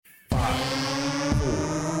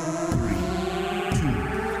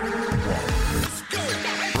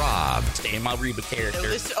name. I'll Reba character.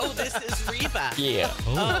 This is Reba. Yeah.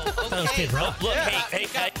 That was Kid Rock. Look, hey.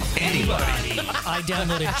 Anybody. I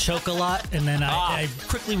downloaded Chocolat, and then I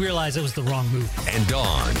quickly realized it was the wrong movie. And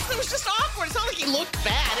Dawn. It was just awkward. It's not like he looked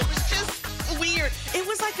bad. It was just weird. It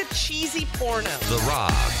was like a cheesy porno. The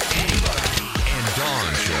Rob, Anybody, and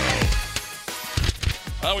Dawn Show.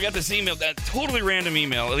 Oh, we got this email, that totally random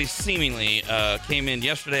email, at least seemingly, came in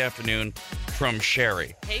yesterday afternoon from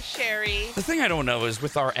Sherri. Hey, Sherri. The thing I don't know is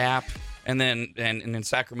with our app and then in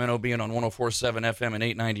Sacramento being on 104.7 FM and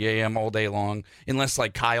 890 AM all day long, unless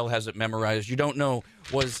like Kyle has it memorized, you don't know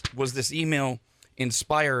was this email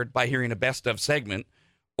inspired by hearing a best of segment,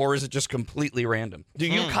 or is it just completely random? Do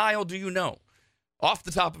you, Kyle, do you know? Off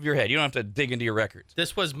the top of your head. You don't have to dig into your records.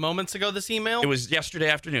 This was moments ago, this email? It was yesterday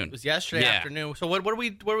afternoon. It was yesterday afternoon. So what are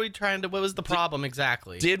we trying to, what was the problem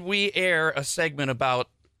exactly? Did we air a segment about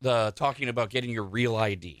talking about getting your real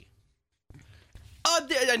ID?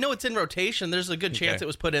 I know it's in rotation. There's a good chance it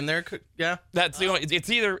was put in there. Yeah. That's the only, it's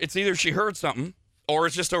either she heard something or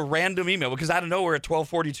it's just a random email, because out of nowhere at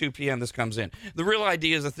 12:42 p.m. this comes in. The real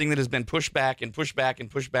ID is a thing that has been pushed back and pushed back and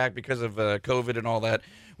pushed back because of COVID and all that,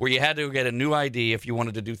 where you had to get a new ID if you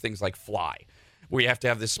wanted to do things like fly, where you have to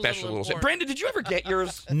have this special little... Brandon, did you ever get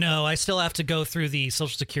yours? No, I still have to go through the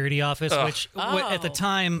Social Security office, which at the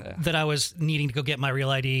time that I was needing to go get my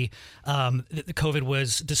real ID, the COVID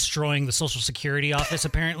was destroying the Social Security office,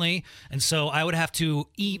 apparently. And so I would have to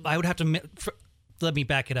let me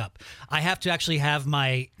back it up. I have to actually have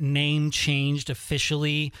my name changed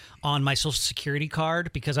officially on my Social Security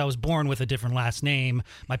card because I was born with a different last name.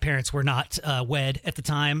 My parents were not wed at the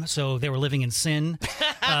time, so they were living in sin.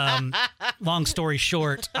 Long story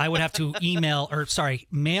short, I would have to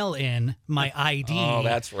mail in my ID. Oh,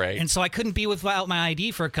 that's right. And so I couldn't be without my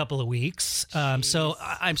ID for a couple of weeks. So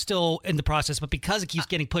I'm still in the process, but because it keeps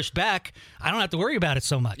getting pushed back, I don't have to worry about it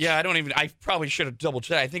so much. Yeah, I probably should have double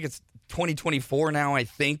checked. I think it's 2024 now, I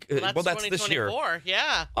think. Well, that's this year.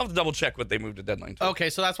 Yeah. I'll have to double check what they moved the deadline to. Okay,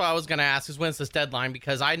 so that's what I was going to ask is when's this deadline?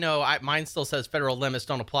 Because I know mine still says federal limits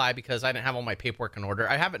don't apply because I didn't have all my paperwork in order.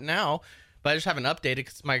 I have it now, but I just haven't updated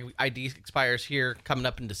because my ID expires here coming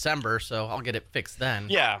up in December, so I'll get it fixed then.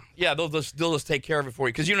 Yeah, they'll just take care of it for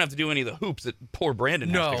you because you don't have to do any of the hoops that poor Brandon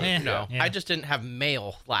has to go through. No. Yeah. I just didn't have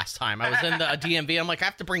mail last time. I was in the DMV. I'm like, I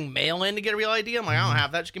have to bring mail in to get a real ID? I'm like, I don't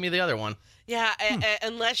have that. Just give me the other one. Yeah,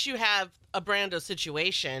 unless you have a Brando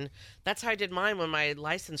situation. That's how I did mine when my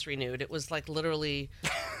license renewed. It was like literally,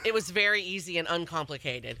 it was very easy and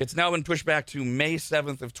uncomplicated. It's now been pushed back to May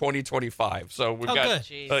 7th of 2025. So we've got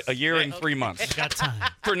a year and 3 months. Got time.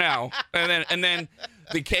 For now. And then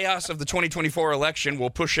the chaos of the 2024 election will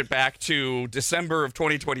push it back to December of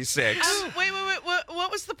 2026. Wait.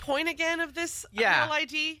 What was the point again of this real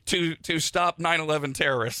ID? To stop 9/11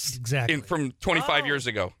 terrorists. Exactly. From 25 years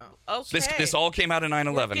ago. Okay. This all came out in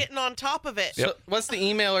 9/11. We're getting on top of it. Yep. So what's the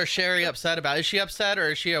emailer Sherri upset about? Is she upset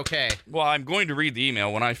or is she okay? Well, I'm going to read the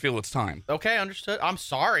email when I feel it's time. Okay, understood. I'm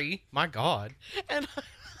sorry. My God. And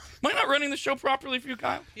Am I not running the show properly for you,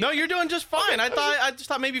 Kyle? No, you're doing just fine. I just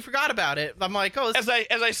thought maybe you forgot about it. I'm like, As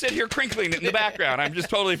I sit here crinkling it in the background, I'm just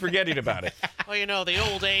totally forgetting about it. well,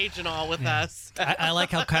 the old age and all with us. I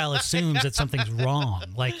like how Kyle assumes that something's wrong,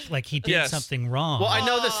 like he did something wrong. Well, I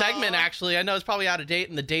know the segment, actually. I know it's probably out of date,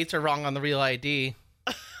 and the dates are wrong on the real ID.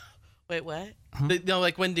 Wait, what?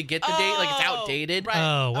 Like when to get the date, like it's outdated. Right.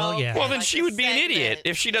 Oh, well, yeah. Well, then she would be an idiot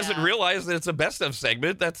if she doesn't realize that it's a best of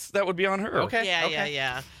segment. That would be on her. Okay.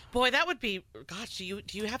 Yeah. Boy, that would be. Gosh, do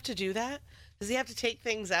you have to do that? Does he have to take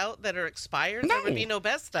things out that are expired? No. There would be no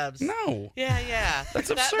best ofs. No. Yeah. That's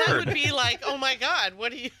That absurd. would be like, oh my God,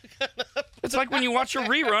 what are you gonna? It's like when you watch a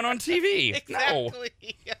rerun on TV. Exactly.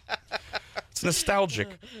 No. It's nostalgic.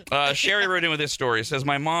 Sherri wrote in with this story. It says,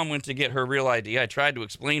 my mom went to get her real ID. I tried to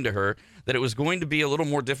explain to her that it was going to be a little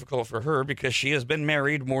more difficult for her because she has been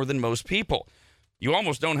married more than most people. You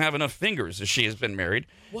almost don't have enough fingers as she has been married.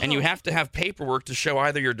 Whoa. And you have to have paperwork to show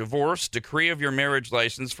either your divorce, decree of your marriage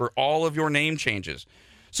license for all of your name changes.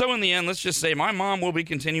 So in the end, let's just say my mom will be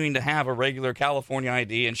continuing to have a regular California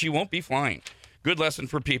ID and she won't be flying. Good lesson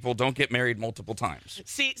for people. Don't get married multiple times.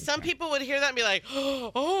 See, some people would hear that and be like,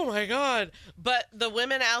 oh, my God. But the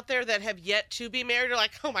women out there that have yet to be married are like,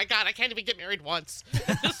 oh, my God, I can't even get married once.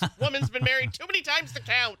 This woman's been married too many times to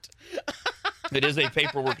count. It is a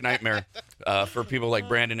paperwork nightmare for people like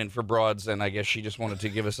Brandon and for broads, and I guess she just wanted to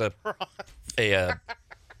give us a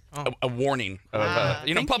a warning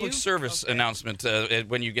of public you. service announcement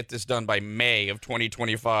when you get this done by May of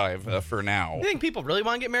 2025 for now. I think people really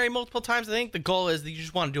want to get married multiple times. I think the goal is that you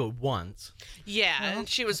just want to do it once. Yeah, and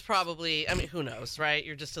she was probably, I mean, who knows, right?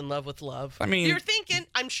 You're just in love with love. I mean- you're thinking,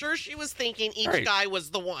 I'm sure she was thinking each Right. guy was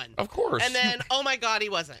the one. Of course. And then, oh my God, he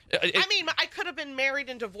wasn't. It- I mean, I could have been married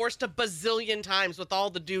and divorced a bazillion times with all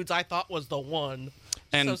the dudes I thought was the one.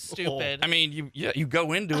 And- so stupid. I mean, you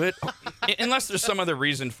go into it unless there's some other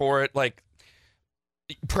reason for it, like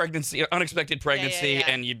pregnancy, unexpected pregnancy, yeah.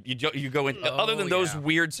 and you go in. Other than those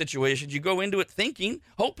weird situations, you go into it thinking,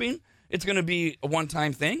 hoping it's going to be a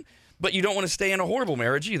one-time thing. But you don't want to stay in a horrible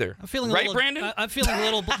marriage either. I'm feeling right, a little, Brandon? I'm feeling a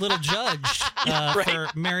little judged for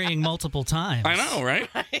marrying multiple times. I know, right?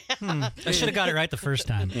 I should have got it right the first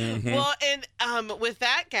time. Well, and with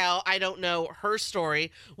that gal, I don't know her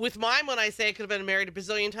story. With mine, when I say I could have been married a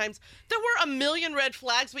bazillion times, there were a million red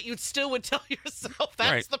flags, but you still would tell yourself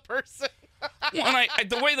that's Right. the person. Well, and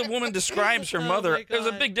the way the woman describes her mother, my there's a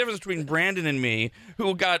God. big difference between Brandon and me,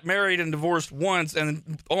 who got married and divorced once,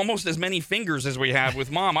 and almost as many fingers as we have with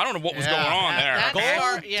Mom. I don't know what was going on there. That's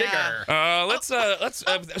hard, yeah. Let's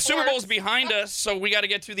Super Bowl's behind us, so we got to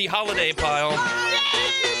get to the holiday pile.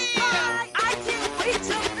 I can't wait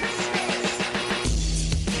till Christmas.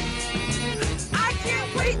 I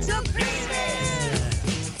can't wait till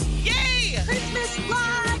Christmas. Yay! Christmas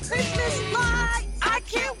light, Christmas light. I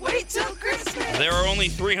can't wait till Christmas. There are only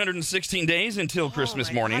 316 days until Christmas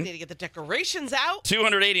Oh my God, I morning. need to get the decorations out.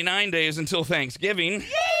 289 days until Thanksgiving.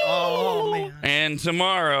 Oh, man. And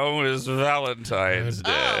tomorrow is Valentine's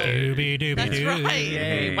Day. Doobie doobie That's doo. right.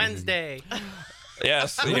 Yay, Wednesday.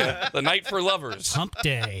 Yes, the night for lovers. Hump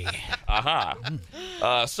day. Aha.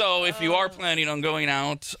 So if you are planning on going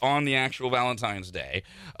out on the actual Valentine's Day,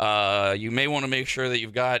 you may want to make sure that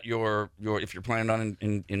you've got your if you're planning on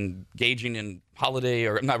engaging in holiday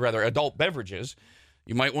or not rather adult beverages,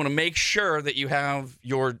 you might want to make sure that you have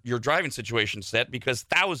your driving situation set because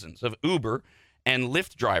thousands of Uber and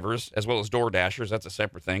Lyft drivers, as well as Door Dashers, that's a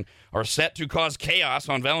separate thing, are set to cause chaos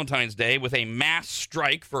on Valentine's Day with a mass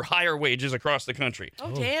strike for higher wages across the country. Oh,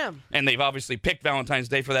 damn. And they've obviously picked Valentine's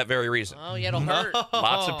Day for that very reason. Oh, yeah, it'll hurt.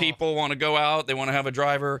 Lots of people want to go out. They want to have a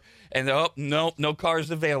driver. And, no cars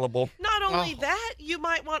available. Not only that, you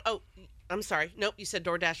might want. Oh, I'm sorry. Nope, you said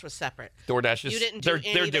DoorDash was separate. DoorDash is, You didn't do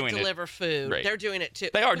they're any that doing deliver food. Right. They're doing it too.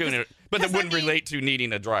 They are doing it, but that because, I wouldn't mean, relate to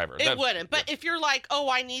needing a driver. It That- wouldn't. But if you're like, oh,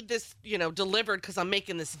 I need this, delivered because I'm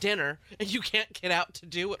making this dinner, and you can't get out to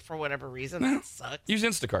do it for whatever reason, that sucks. Use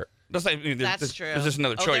Instacart. That's true. There's just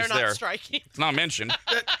another Oh, choice they're not there. striking. It's not mentioned.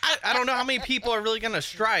 I don't know how many people are really going to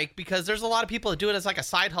strike because there's a lot of people that do it as like a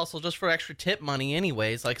side hustle just for extra tip money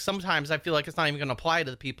anyways. Like sometimes I feel like it's not even going to apply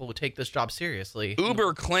to the people who take this job seriously.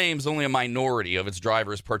 Uber claims only a minority of its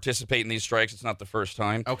drivers participate in these strikes. It's not the first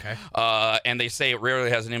time. Okay. And they say it rarely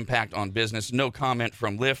has an impact on business. No comment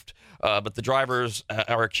from Lyft, but the drivers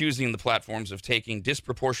are accusing the platforms of taking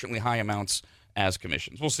disproportionately high amounts as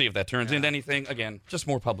commissions. We'll see if that turns into anything. Again, just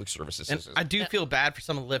more public services. And I do feel bad for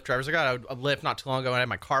some of the Lyft drivers. I got a Lyft not too long ago and I had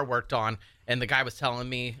my car worked on, and the guy was telling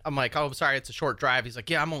me, I'm like, oh, I'm sorry, it's a short drive. He's like,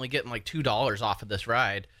 yeah, I'm only getting like $2 off of this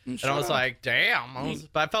ride. And I was like, damn.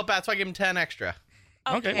 But I felt bad, so I gave him 10 extra.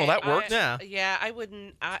 Okay, well, that worked. Yeah. I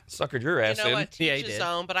wouldn't. Suckered your ass You know in. what? Yeah, Teach he his did.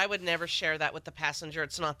 own, but I would never share that with the passenger.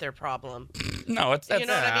 It's not their problem. No, it's You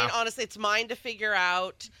know what I Yeah. mean? Honestly, it's mine to figure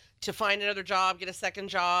out, to find another job, get a second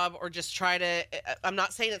job, or just try to. I'm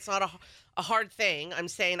not saying it's not a hard thing. I'm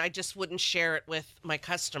saying I just wouldn't share it with my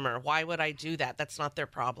customer. Why would I do that? That's not their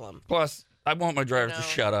problem. Plus, I want my driver to No.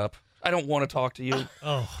 shut up. I don't want to talk to you.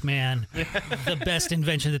 Oh man, the best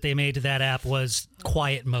invention that they made to that app was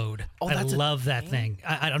quiet mode. I love that thing.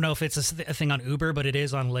 I don't know if it's a thing on Uber, but it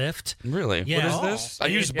is on Lyft. Really? Yeah. What is this? I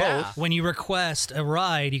use Yeah. both. When you request a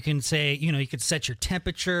ride, you can say, you could set your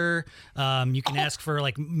temperature, you can ask for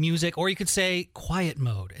like music, or you could say quiet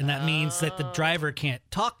mode, and that means that the driver can't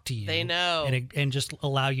talk to you. They know. and just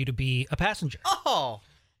allow you to be a passenger. Oh.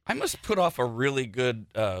 I must put off a really good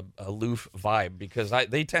aloof vibe because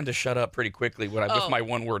they tend to shut up pretty quickly when with my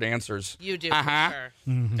one-word answers. You do, Uh-huh.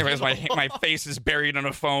 for sure. As my face is buried on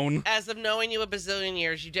a phone. As of knowing you a bazillion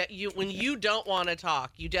years, you when you don't want to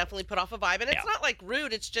talk, you definitely put off a vibe, and it's Yeah. not like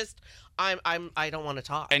rude. It's just I don't want to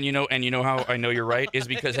talk. And you know how I know you're right is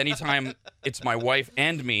because anytime it's my wife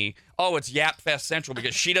and me, it's Yap Fest Central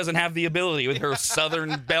because she doesn't have the ability with her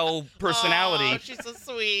Southern Belle personality. Oh, she's so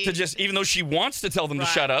sweet. To just, even though she wants to tell them to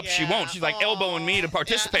shut up, she won't. She's like elbowing me to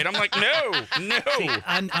participate. I'm like, no. See,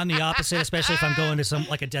 I'm the opposite, especially if I'm going to some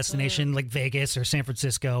like a destination like Vegas or San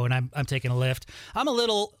Francisco and I'm taking a Lyft. I'm a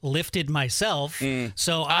little lifted myself,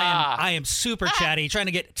 so I am super chatty, trying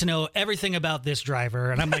to get to know everything about this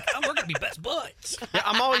driver, and I'm like, we're gonna be best buds. Yeah,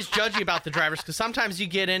 I'm always judgy about the drivers because sometimes you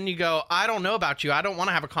get in, you go, I don't know about you. I don't want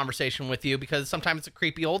to have a conversation with you because sometimes it's a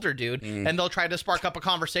creepy older dude and they'll try to spark up a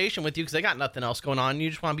conversation with you because they got nothing else going on. You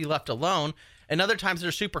just want to be left alone. And other times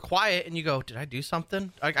they're super quiet and you go, did I do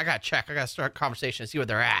something? I got to check. I got to start a conversation and see where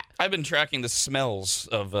they're at. I've been tracking the smells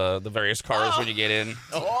of the various cars when you get in.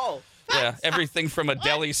 Oh. Yeah, everything from a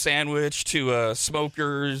deli sandwich to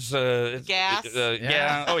smokers. Gas.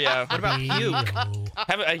 Yeah. Oh, yeah. What about puke?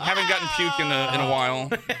 I haven't gotten puke in a while.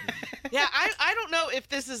 Yeah, I don't know if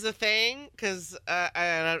this is a thing because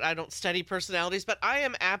I don't study personalities, but I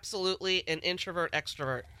am absolutely an introvert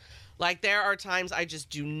extrovert. Like there are times I just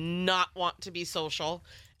do not want to be social,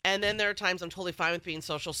 and then there are times I'm totally fine with being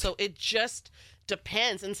social. So it just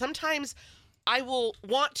depends. And sometimes I will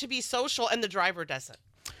want to be social and the driver doesn't.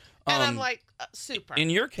 And I'm like, super. In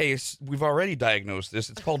your case, we've already diagnosed this.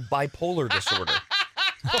 It's called bipolar disorder.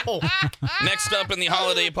 Next up in the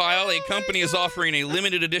holiday pile, a company is offering a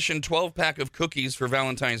limited edition 12-pack of cookies for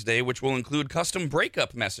Valentine's Day, which will include custom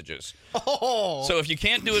breakup messages. Oh. So if you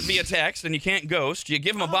can't do it via text and you can't ghost, you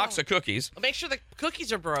give them a box of cookies. Make sure the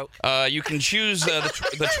cookies are broke. You can choose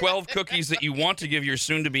the 12 cookies that you want to give your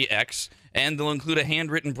soon-to-be ex, and they'll include a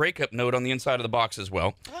handwritten breakup note on the inside of the box as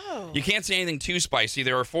well. Oh. You can't say anything too spicy.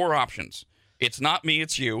 There are 4 options. It's not me,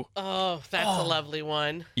 it's you. Oh, that's a lovely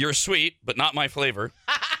one. You're sweet, but not my flavor.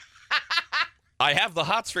 I have the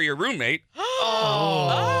hots for your roommate.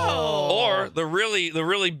 Or the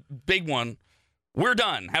really big one. We're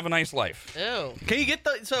done. Have a nice life. Ew. Can you get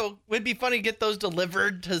those? So it'd be funny to get those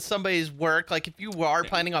delivered to somebody's work. Like if you are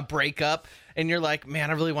planning a breakup and you're like,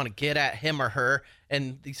 man, I really want to get at him or her,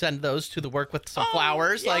 and you send those to the work with some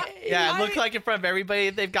flowers. yeah, It looks like in front of everybody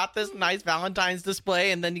they've got this nice Valentine's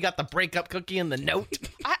display, and then you got the breakup cookie and the note.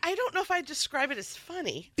 I don't know if I describe it as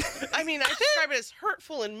funny. I mean, I describe it as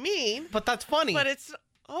hurtful and mean. But that's funny. But it's,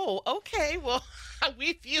 okay. Well,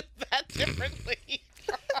 we view that differently.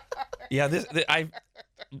 Yeah,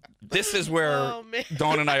 this is where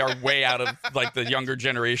Dawn and I are way out of like the younger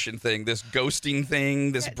generation thing. This ghosting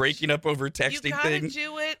thing, this breaking up over texting thing. You gotta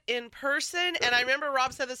do it in person. And I remember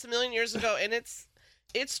Rob said this a million years ago, and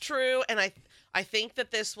it's true. And I think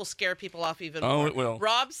that this will scare people off even more. Oh, it will.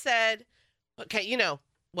 Rob said, okay,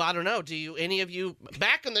 well, I don't know. Do you, any of you,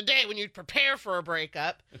 back in the day when you'd prepare for a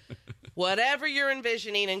breakup, whatever you're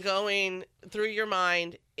envisioning and going through your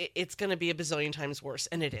mind, it's going to be a bazillion times worse,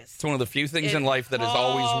 and it is. It's one of the few things in life that is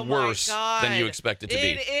always worse than you expect it to be.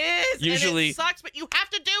 It is. Usually, and it sucks, but you have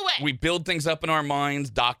to do it. We build things up in our minds,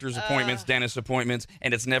 doctor's appointments, dentist appointments,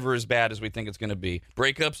 and it's never as bad as we think it's going to be.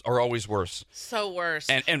 Breakups are always worse. So worse.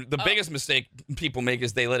 And the biggest mistake people make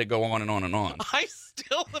is they let it go on and on and on. I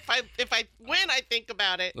still, when I think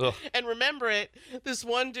about it and remember it, this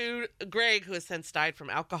one dude, Greg, who has since died from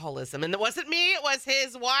alcoholism, and it wasn't me, it was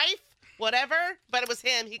his wife. Whatever, but it was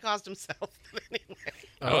him. He caused himself.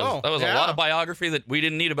 Anyway. That was a lot of biography that we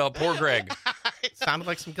didn't need about poor Greg. Sounded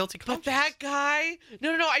like some guilty But conscience. that guy,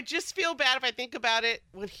 no, I just feel bad if I think about it.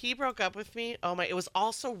 When he broke up with me, it was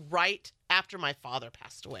also right after my father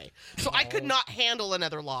passed away. So I could not handle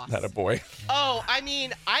another loss. That a boy. Oh, I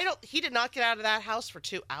mean, he did not get out of that house for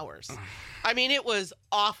 2 hours. I mean, it was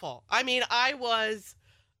awful. I mean, I was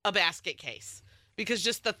a basket case because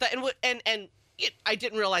just I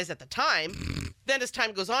didn't realize at the time. Then as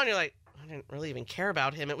time goes on, you're like, I didn't really even care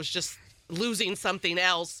about him. It was just losing something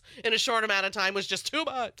else in a short amount of time was just too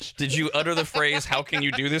much. Did you utter the phrase, how can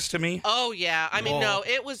you do this to me? Oh, yeah. I mean, no,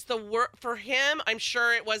 it was the worst. For him, I'm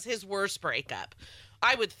sure it was his worst breakup.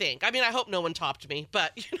 I would think. I mean, I hope no one topped me,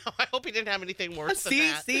 but, I hope he didn't have anything worse than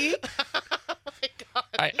that. See? Oh, my God.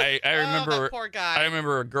 I remember, that poor guy. I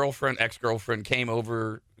remember a ex-girlfriend came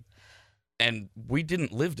over, and we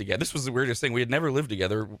didn't live together. This was the weirdest thing. We had never lived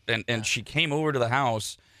together, and she came over to the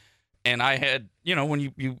house, and I had, when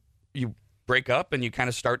you break up and you kind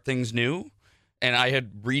of start things new, and I had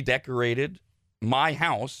redecorated my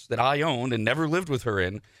house that I owned and never lived with her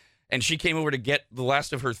in, and she came over to get the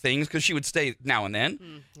last of her things because she would stay now and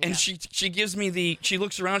then, and she gives me she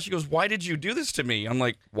looks around, she goes, "Why did you do this to me?" I'm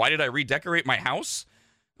like, "Why did I redecorate my house?"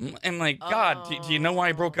 And like, God, do you know why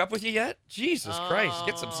I broke up with you yet? Jesus Christ,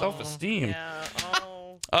 get some self-esteem. Yeah.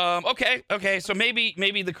 Okay. So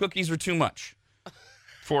maybe the cookies are too much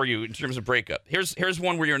for you in terms of breakup. Here's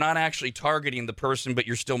one where you're not actually targeting the person, but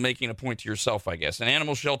you're still making a point to yourself, I guess. An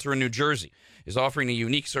animal shelter in New Jersey is offering a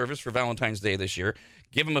unique service for Valentine's Day this year.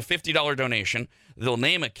 Give them a $50 donation. They'll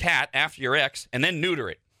name a cat after your ex and then neuter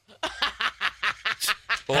it.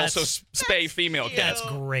 They'll also spay female cats.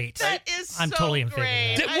 That's great. That is I'm so totally in favor of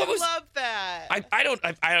great. that. I love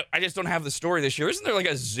that. I just don't have the story this year. Isn't there like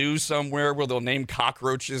a zoo somewhere where they'll name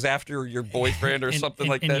cockroaches after your boyfriend or something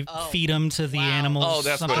like that? And you feed them to the animals. Oh,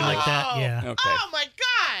 that's something what it like is. that. Yeah. Okay. Oh my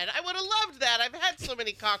God! I would have loved that. I've had so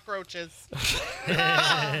many cockroaches.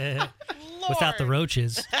 Oh, Without the Lord.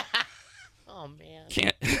 roaches. Oh man.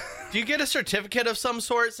 Can't. Do you get a certificate of some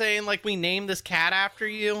sort saying like we named this cat after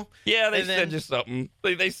you? Yeah, they And then- send you something.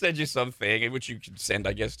 They send you something, which you can send,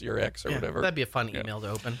 I guess, to your ex or Yeah, whatever. That'd be a fun email to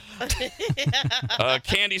open.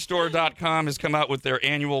 CandyStore.com has come out with their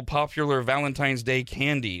annual popular Valentine's Day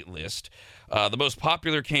candy list. The most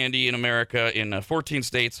popular candy in America in 14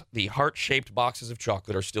 states, the heart-shaped boxes of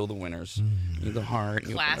chocolate are still the winners. The heart.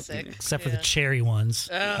 you open up Classic. the- Except for the cherry ones.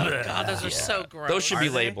 Oh God, those are so gross. Those should be Are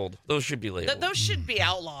they? labeled. Those should be labeled. Those should be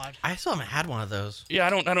outlawed. I still haven't had one of those. Yeah, I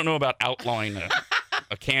don't know about outlawing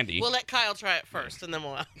a candy. We'll let Kyle try it first, and then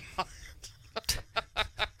we'll.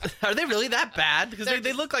 Are they really that bad? Because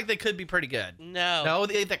they look like they could be pretty good. No. No,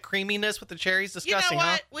 that creaminess with the cherries, You disgusting, know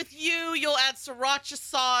huh? what? With you'll add sriracha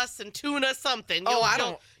sauce and tuna something. Oh, I You'll-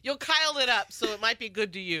 don't- You'll Kyle it up, so it might be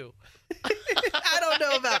good to you. I don't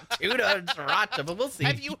know about tuna and sriracha, but we'll see.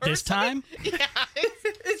 Have you heard This time? Yeah.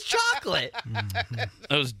 It's chocolate.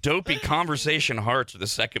 Those dopey conversation hearts are the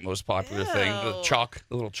second most popular thing. The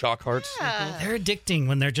little chalk hearts. They're addicting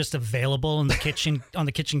when they're just available in the kitchen on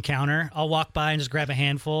the kitchen counter. I'll walk by and just grab a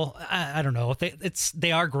handful. I don't know.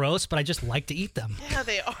 They are gross, but I just like to eat them. Yeah,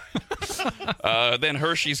 they are. Then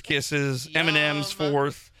Hershey's Kisses, M&M's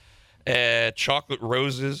fourth, chocolate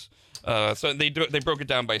roses. So they broke it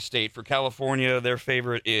down by state. For California, their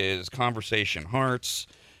favorite is Conversation Hearts.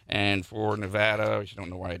 And for Nevada, I don't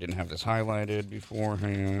know why I didn't have this highlighted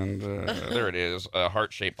beforehand. There it is, a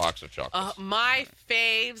heart-shaped box of chocolates. My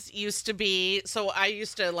faves used to be, so I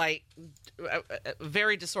used to like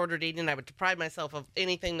very disordered eating. I would deprive myself of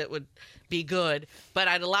anything that would be good, but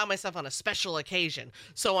I'd allow myself on a special occasion.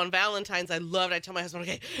 So on Valentine's, I tell my husband,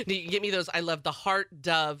 okay, you get me those. I love the Heart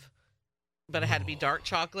Dove, but it had to be dark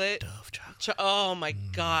chocolate. Dove chocolate. Oh my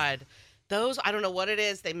God. Those, I don't know what it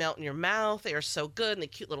is. They melt in your mouth. They are so good, and the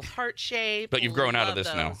cute little heart shape. But you've grown out of Love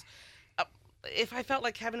this now. those. If I felt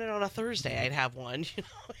like having it on a Thursday, I'd have one. You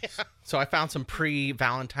know? Yeah. So I found some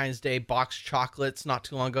pre-Valentine's Day boxed chocolates not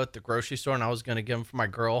too long ago at the grocery store, and I was going to give them for my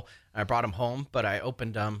girl. I brought them home, but I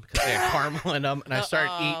opened them because they had caramel in them, and I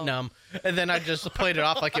started eating them. And then I just played it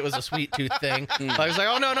off like it was a sweet tooth thing. I was like,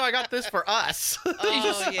 oh, no, I got this for us. You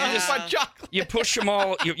just want chocolate. You push them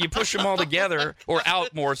all. You push them all together or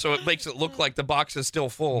out more, so it makes it look like the box is still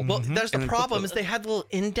full. Well, there's the And then put problem the- is they had little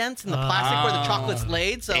indents in the plastic where the chocolate's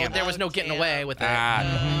laid, so there was no getting away with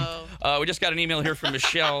it. We just got an email here from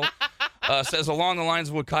Michelle. Says along the lines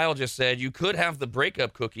of what Kyle just said, you could have the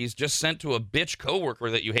breakup cookies just sent to a bitch coworker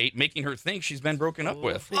that you hate, making her think she's been broken up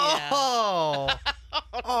with. Oh,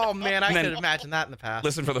 oh man, I And then- could imagine that in the past.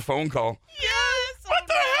 Listen for the phone call. Yes. What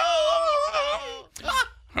the hell?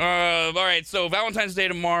 All right, so Valentine's Day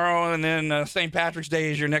tomorrow, and then St. Patrick's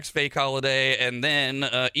Day is your next fake holiday, and then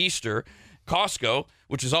Easter. Costco,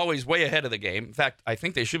 which is always way ahead of the game. In fact, I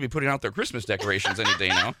think they should be putting out their Christmas decorations any day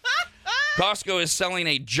now. Costco is selling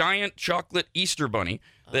a giant chocolate Easter bunny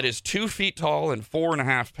that is 2 feet tall and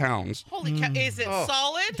 4.5 pounds. Holy cow. Is it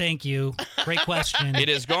solid? Thank you. Great question. It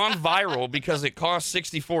has gone viral because it costs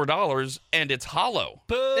 $64 and it's hollow.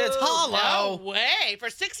 It's hollow. No way. For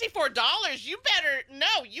 $64, you better.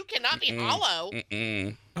 No, you cannot be hollow.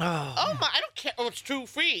 Mm-mm. Oh my, I don't care. Oh, it's 2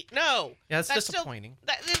 feet. No. Yeah, it's That's disappointing.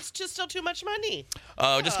 It's just still too much money.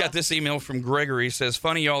 Just got this email from Gregory. Says,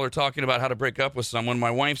 funny y'all are talking about how to break up with someone. My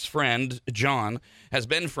wife's friend, John, has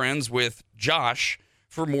been friends with Josh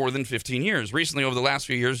for more than 15 years. Recently, over the last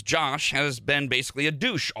few years, Josh has been basically a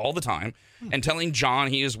douche all the time and telling John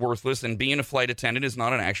he is worthless and being a flight attendant is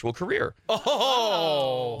not an actual career.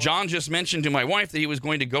 Oh. John just mentioned to my wife that he was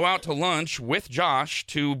going to go out to lunch with Josh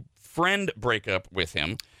to friend break up with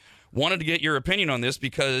him. Wanted to get your opinion on this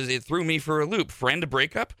because it threw me for a loop. Friend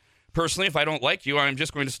breakup? Personally, if I don't like you, I'm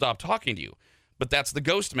just going to stop talking to you. But that's the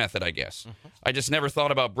ghost method, I guess. I just never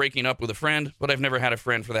thought about breaking up with a friend, but I've never had a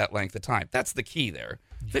friend for that length of time. That's the key there.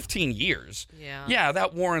 15 years. Yeah. Yeah,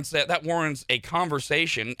 that warrants a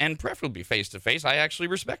conversation, and preferably face to face. I actually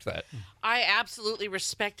respect that. I absolutely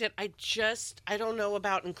respect it. I don't know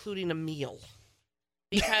about including a meal.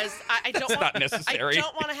 because I don't want, not necessary. I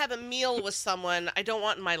don't want to have a meal with someone I don't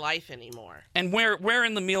want in my life anymore. And where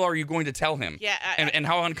in the meal are you going to tell him? Yeah, and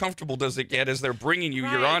how uncomfortable does it get as they're bringing you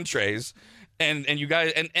your Right. entrees, and you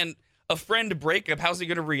guys and a friend breakup? How's he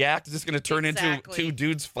going to react? Is this going to turn into Exactly. two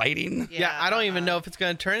dudes fighting? Yeah, I don't even know if it's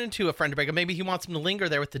going to turn into a friend breakup. Maybe he wants him to linger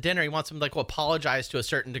there with the dinner. He wants him to apologize to a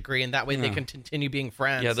certain degree, and that way they can continue being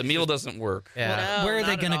friends. Yeah, the meal doesn't work. Yeah. No, Where are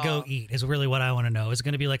they not going to at go all. eat is really what I want to know. Is it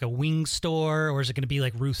going to be like a wing store or is it going to be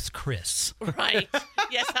like Ruth's Chris? Right.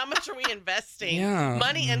 Yes, how much are we investing? Yeah.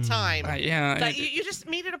 Money and time. Yeah. Like, you just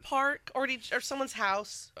meet at a park or someone's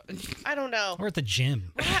house. I don't know. Or at the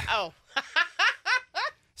gym? Oh,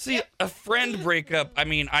 See, a friend breakup, I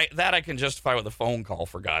mean, I can justify with a phone call,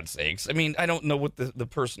 for God's sakes. I mean, I don't know what the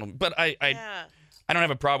personal, but I yeah. don't have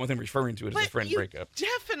a problem with him referring to it as But a friend you breakup.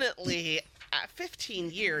 definitely, at 15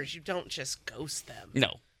 years, you don't just ghost them.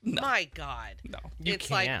 No. My God. No. You It's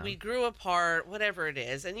like can't. we grew apart, whatever it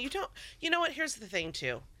is. And you don't, you know what? Here's the thing,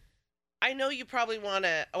 too. I know you probably want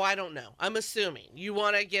to, I don't know. I'm assuming you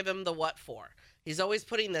want to give him the what for. He's always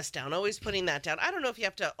putting this down, always putting that down. I don't know if you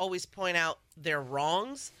have to always point out their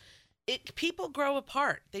wrongs. People grow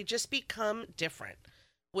apart. They just become different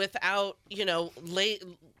without,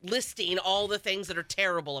 listing all the things that are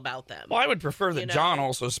terrible about them. Well, I would prefer that You know? John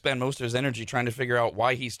also spend most of his energy trying to figure out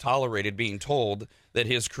why he's tolerated being told that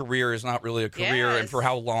his career is not really a career and for Yes.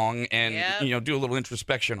 how long, and Yep. do a little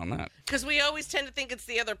introspection on that. Because we always tend to think it's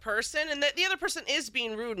the other person, and that the other person is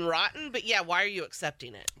being rude and rotten, but yeah, why are you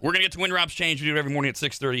accepting it? We're going to get to Win Rob's Change. We do it every morning at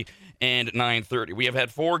 6:30 and 9:30. We have had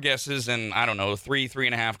 4 guesses and, I don't know,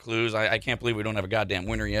 3.5 clues. I can't believe we don't have a goddamn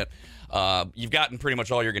winner yet. You've gotten pretty much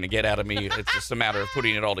all you're going to get out of me. It's just a matter of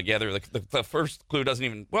putting it all together. The first clue doesn't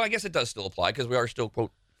even, well, I guess it does still apply because we are still,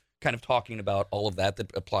 quote, kind of talking about all of that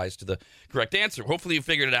applies to the correct answer. Hopefully you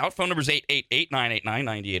figured it out. Phone number is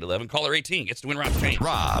 888-989-9811. Caller 18 gets to Win Rob's Change.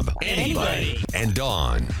 Rob, anybody, and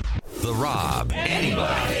Dawn. The Rob,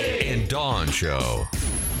 anybody, and Dawn Show.